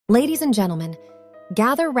Ladies and gentlemen,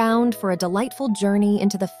 gather round for a delightful journey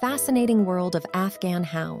into the fascinating world of Afghan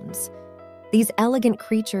hounds. These elegant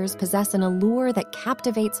creatures possess an allure that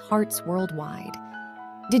captivates hearts worldwide.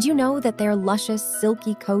 Did you know that their luscious,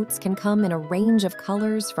 silky coats can come in a range of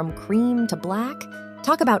colors from cream to black?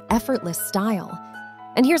 Talk about effortless style.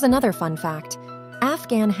 And here's another fun fact.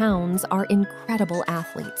 Afghan hounds are incredible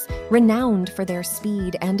athletes, renowned for their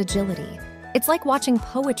speed and agility. It's like watching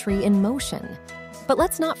poetry in motion. But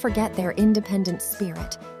let's not forget their independent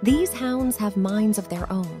spirit. These hounds have minds of their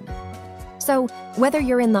own. So, whether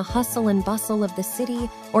you're in the hustle and bustle of the city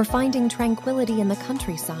or finding tranquility in the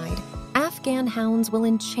countryside, Afghan hounds will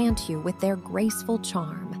enchant you with their graceful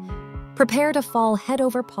charm. Prepare to fall head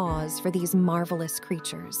over paws for these marvelous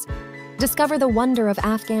creatures. Discover the wonder of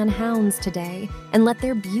Afghan hounds today and let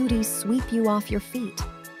their beauty sweep you off your feet.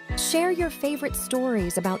 Share your favorite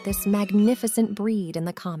stories about this magnificent breed in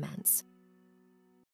the comments.